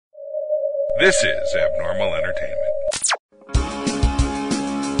This is Abnormal Entertainment.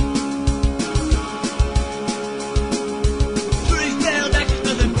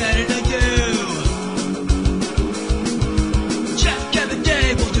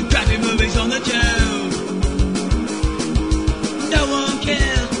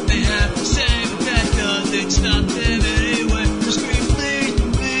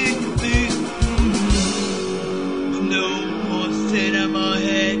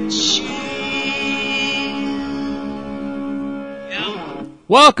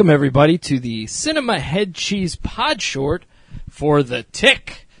 Welcome, everybody, to the Cinema Head Cheese Podshort for The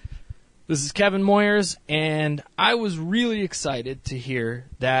Tick. This is Kevin Moyers, and I was really excited to hear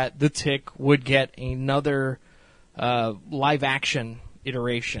that The Tick would get another live-action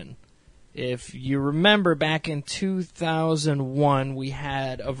iteration. If you remember, back in 2001, we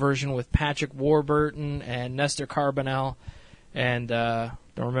had a version with Patrick Warburton and Nestor Carbonell, and don't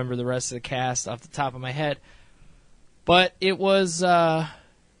remember the rest of the cast off the top of my head. But it was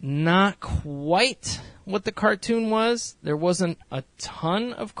not quite what the cartoon was. There wasn't a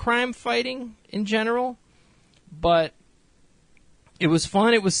ton of crime fighting in general, but it was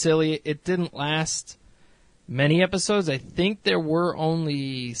fun, it was silly. It didn't last many episodes. I think there were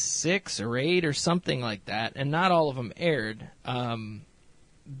only 6 or 8 or something like that, and not all of them aired. The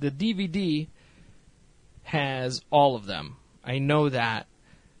DVD has all of them. I know that.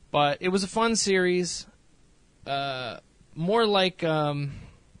 But it was a fun series. More like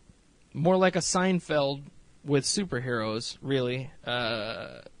a Seinfeld with superheroes, really.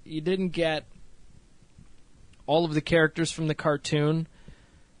 You didn't get all of the characters from the cartoon,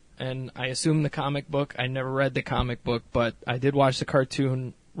 and I assume the comic book. I never read the comic book, but I did watch the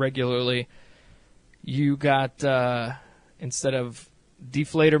cartoon regularly. You got, instead of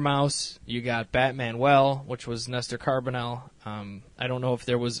Deflator Mouse, you got Batman Well, which was Nestor Carbonell. I don't know if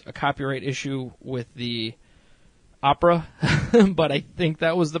there was a copyright issue with the opera, but I think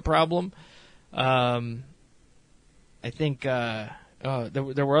that was the problem. I think there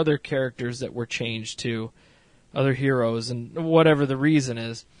were other characters that were changed to other heroes, and whatever the reason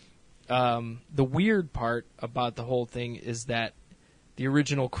is. The weird part about the whole thing is that the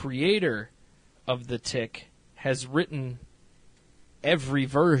original creator of The Tick has written every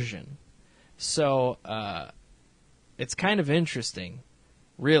version. So it's kind of interesting,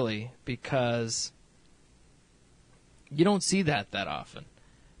 really, because you don't see that often.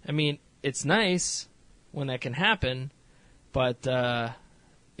 I mean, it's nice when that can happen, but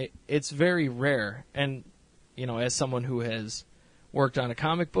it's very rare. And, you know, as someone who has worked on a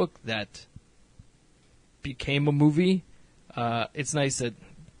comic book that became a movie, it's nice that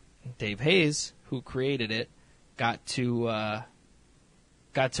Dave Hayes, who created it, got to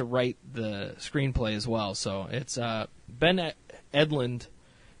write the screenplay as well. So it's Ben Edlund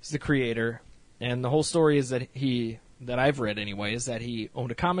is the creator, and the whole story is that that I've read anyway, is that he owned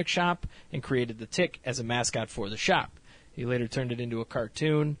a comic shop and created the Tick as a mascot for the shop. He later turned it into a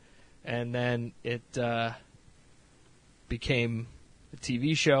cartoon, and then it became a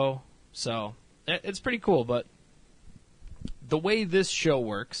TV show. So it's pretty cool, but the way this show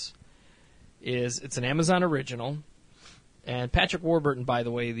works is it's an Amazon original, and Patrick Warburton, by the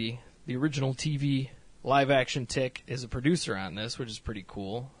way, the original TV live-action Tick, is a producer on this, which is pretty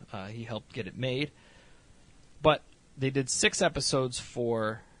cool. He helped get it made. But they did 6 episodes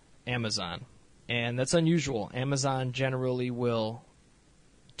for Amazon, and that's unusual. Amazon generally will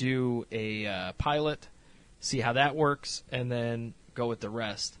do a pilot, see how that works, and then go with the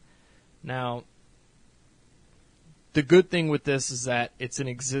rest. Now, the good thing with this is that it's an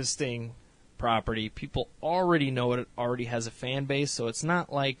existing property. People already know it already has a fan base, so it's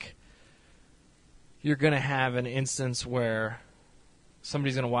not like you're going to have an instance where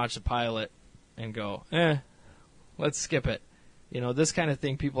somebody's going to watch the pilot and go, let's skip it. You know, this kind of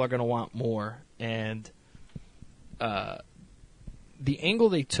thing people are going to want more. And the angle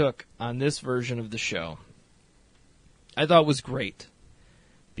they took on this version of the show, I thought was great,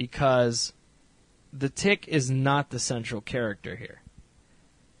 because the Tick is not the central character here.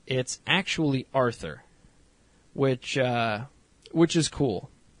 It's actually Arthur, which is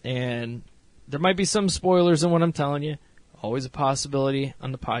cool. And there might be some spoilers in what I'm telling you. Always a possibility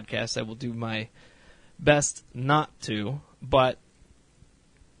on the podcast. I will do my best not to, but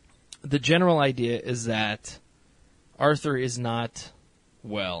the general idea is that Arthur is not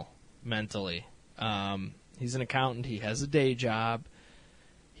well mentally. He's an accountant. He has a day job.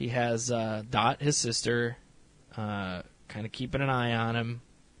 He has Dot, his sister, kind of keeping an eye on him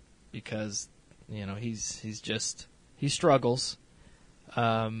because, you know, he struggles.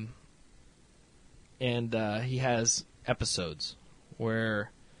 And he has episodes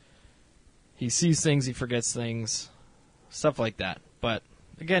where he sees things, he forgets things, stuff like that. But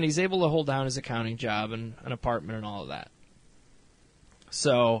again, he's able to hold down his accounting job and an apartment and all of that.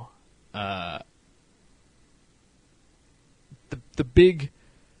 So, the big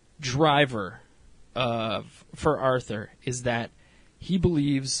driver for Arthur is that he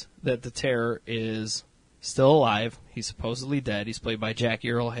believes that the Terror is still alive. He's supposedly dead. He's played by Jackie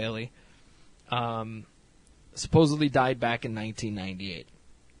Earle Haley. Supposedly died back in 1998.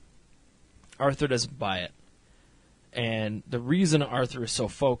 Arthur doesn't buy it. And the reason Arthur is so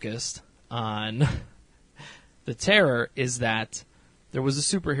focused on the Terror is that there was a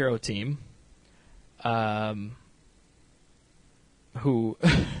superhero team who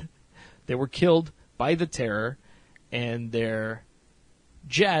they were killed by the Terror, and their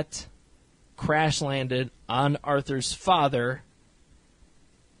jet crash landed on Arthur's father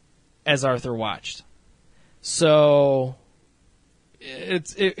as Arthur watched. So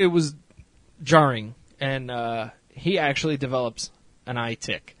it was jarring, and he actually develops an eye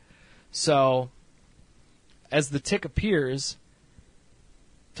tick. So as the tick appears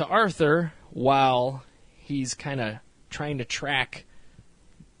to Arthur while he's kind of trying to track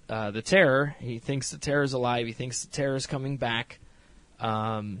the Terror, he thinks the Terror's alive, he thinks the Terror's coming back.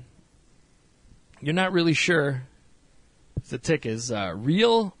 You're not really sure if the tick is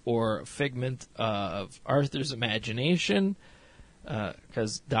real or a figment of Arthur's imagination,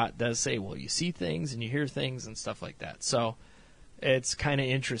 because Dot does say, well, you see things and you hear things and stuff like that. So it's kind of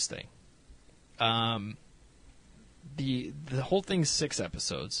interesting. The whole thing's 6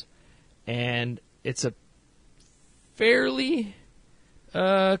 episodes, and it's a fairly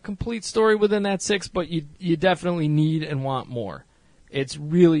complete story within that 6, but you definitely need and want more. It's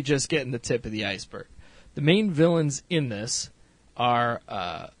really just getting the tip of the iceberg. The main villains in this are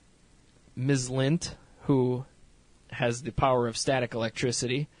Ms. Lint, who has the power of static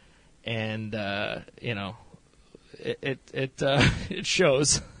electricity, and it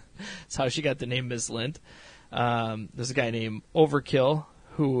shows. That's how she got the name Ms. Lint. There's a guy named Overkill,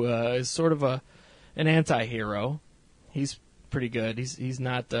 who is sort of an anti-hero. He's pretty good. He's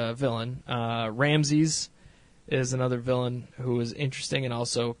not a villain. Ramses is another villain who is interesting and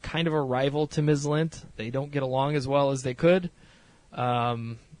also kind of a rival to Ms. Lint. They don't get along as well as they could.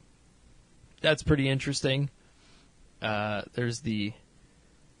 That's pretty interesting. There's the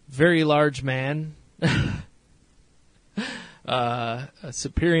very large man.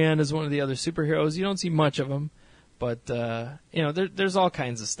 Superion is one of the other superheroes. You don't see much of him, but there's all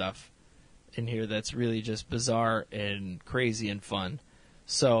kinds of stuff in here that's really just bizarre and crazy and fun.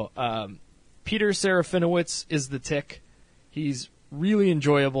 So Peter Serafinowicz is the Tick. He's really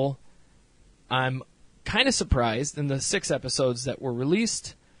enjoyable. I'm kind of surprised in the 6 episodes that were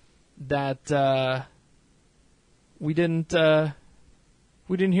released that we didn't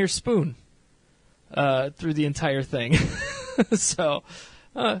hear Spoon through the entire thing. So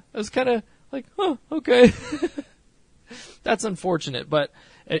I was kind of like, oh, okay. That's unfortunate. But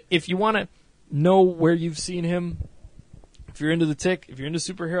if you want to know where you've seen him, if you're into the Tick, if you're into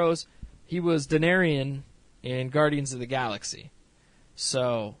superheroes, he was Denarian in Guardians of the Galaxy.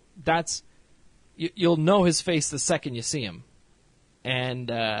 So that's you'll know his face the second you see him, and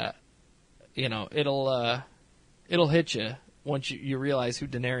it'll hit you once you realize who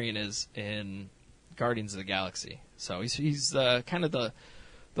Denarian is in Guardians of the Galaxy. So he's kind of the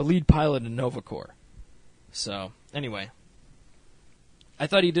lead pilot in Nova Corps. So anyway, I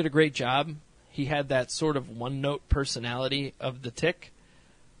thought he did a great job. He had that sort of one-note personality of the Tick,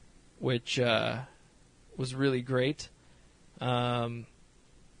 which was really great. According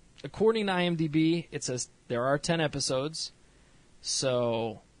to IMDb, it says there are 10 episodes,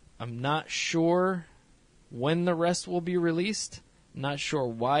 so I'm not sure when the rest will be released. I'm not sure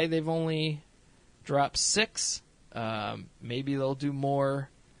why they've only dropped 6. Maybe they'll do more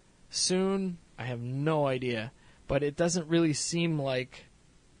soon. I have no idea. But it doesn't really seem like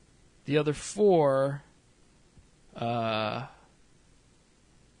the other 4...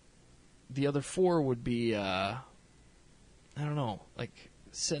 the other 4 would be, I don't know, like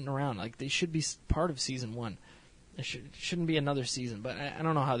sitting around. Like they should be part of season 1. It shouldn't be another season, but I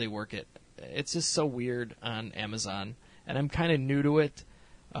don't know how they work it. It's just so weird on Amazon, and I'm kind of new to it.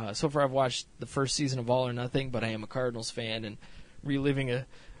 So far I've watched the first season of All or Nothing, but I am a Cardinals fan, and reliving a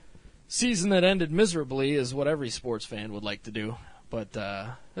season that ended miserably is what every sports fan would like to do. But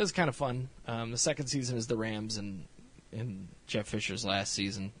it was kind of fun. The second season is the Rams and Jeff Fisher's last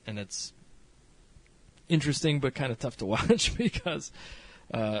season, and it's interesting but kind of tough to watch because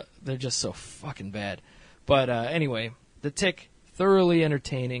they're just so fucking bad. But anyway, The Tick, thoroughly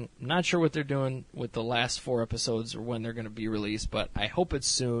entertaining. I'm not sure what they're doing with the last 4 episodes or when they're going to be released, but I hope it's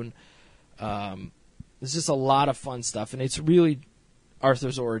soon. It's just a lot of fun stuff, and it's really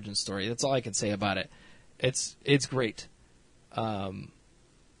Arthur's origin story. That's all I can say about it. It's great.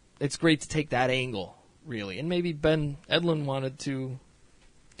 It's great to take that angle, really. And maybe Ben Edlund wanted to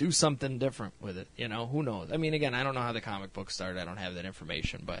do something different with it. Who knows? I mean, again, I don't know how the comic book started. I don't have that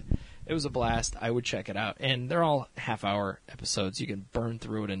information, but it was a blast. I would check it out. And they're all half-hour episodes. You can burn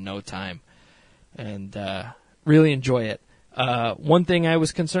through it in no time and really enjoy it. One thing I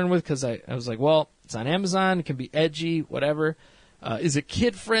was concerned with, because I was like, well, it's on Amazon. It can be edgy, whatever. Is it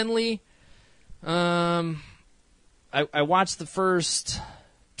kid-friendly? I watched the first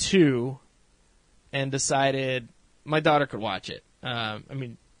 2 and decided my daughter could watch it. I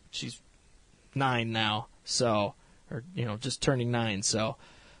mean, she's 9 now, so, or, just turning 9, so,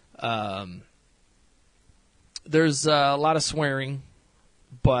 there's a lot of swearing,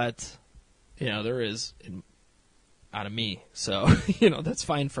 but, there is out of me, so, that's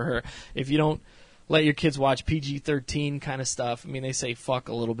fine for her. If you don't let your kids watch PG-13 kind of stuff, I mean, they say fuck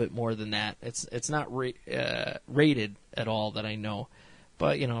a little bit more than that. It's not rated at all that I know,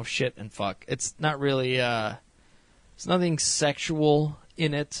 but, shit and fuck. It's not really, there's nothing sexual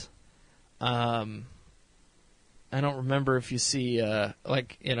in it. I don't remember if you see a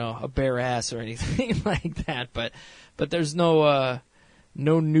bare ass or anything like that, but there's no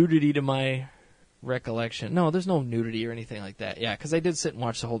nudity to my recollection. No, there's no nudity or anything like that. Yeah, because I did sit and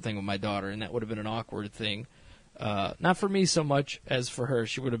watch the whole thing with my daughter, and that would have been an awkward thing. Not for me so much as for her.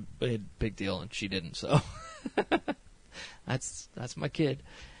 She would have made a big deal, and she didn't. So that's my kid.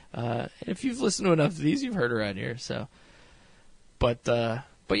 If you've listened to enough of these, you've heard her on here. So, but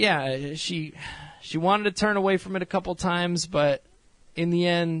yeah, she wanted to turn away from it a couple times, but in the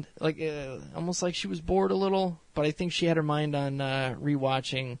end, almost like she was bored a little. But I think she had her mind on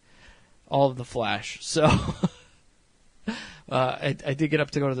rewatching all of The Flash. So I did get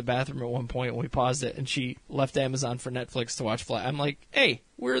up to go to the bathroom at one point when we paused it, and she left Amazon for Netflix to watch Flash. I'm like, hey,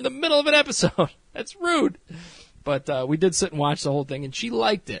 we're in the middle of an episode. That's rude. But we did sit and watch the whole thing, and she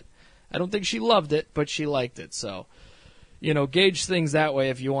liked it. I don't think she loved it, but she liked it. So, gauge things that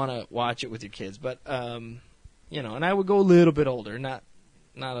way if you want to watch it with your kids. But, and I would go a little bit older, not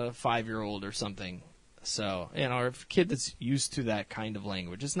a 5-year-old or something. So, or a kid that's used to that kind of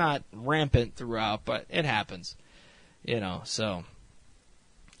language. It's not rampant throughout, but it happens. So,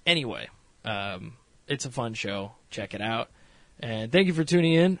 anyway, it's a fun show. Check it out. And thank you for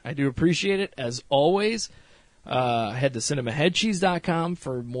tuning in. I do appreciate it, as always. Head to cinemaheadcheese.com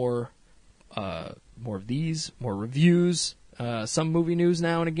for more of these, more reviews, some movie news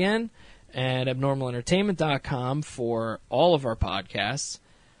now and again, and abnormalentertainment.com for all of our podcasts.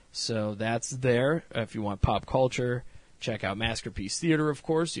 So that's there. If you want pop culture, check out Masterpiece Theater, of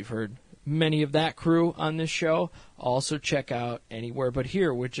course. You've heard many of that crew on this show. Also check out Anywhere But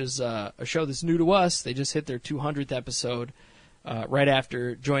Here, which is a show that's new to us. They just hit their 200th episode right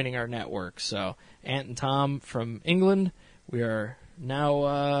after joining our network. So Ant and Tom from England, we are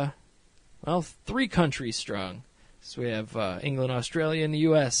now, 3 countries strong. So we have England, Australia, and the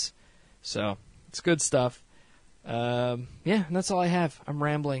U.S. So it's good stuff. And that's all I have. I'm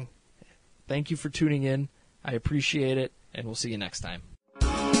rambling. Thank you for tuning in. I appreciate it, and we'll see you next time.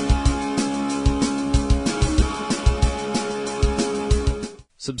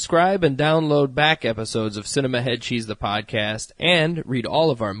 Subscribe and download back episodes of Cinema Head Cheese the podcast, and read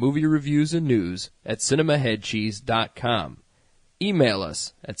all of our movie reviews and news at cinemaheadcheese.com. Email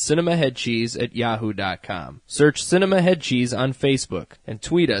us at cinemaheadcheese@yahoo.com. Search Cinema Head Cheese on Facebook and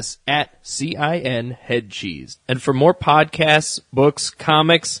tweet us at CINHeadCheese. And for more podcasts, books,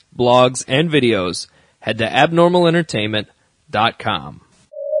 comics, blogs, and videos, head to abnormalentertainment.com.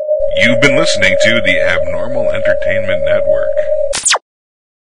 You've been listening to the Abnormal Entertainment Network.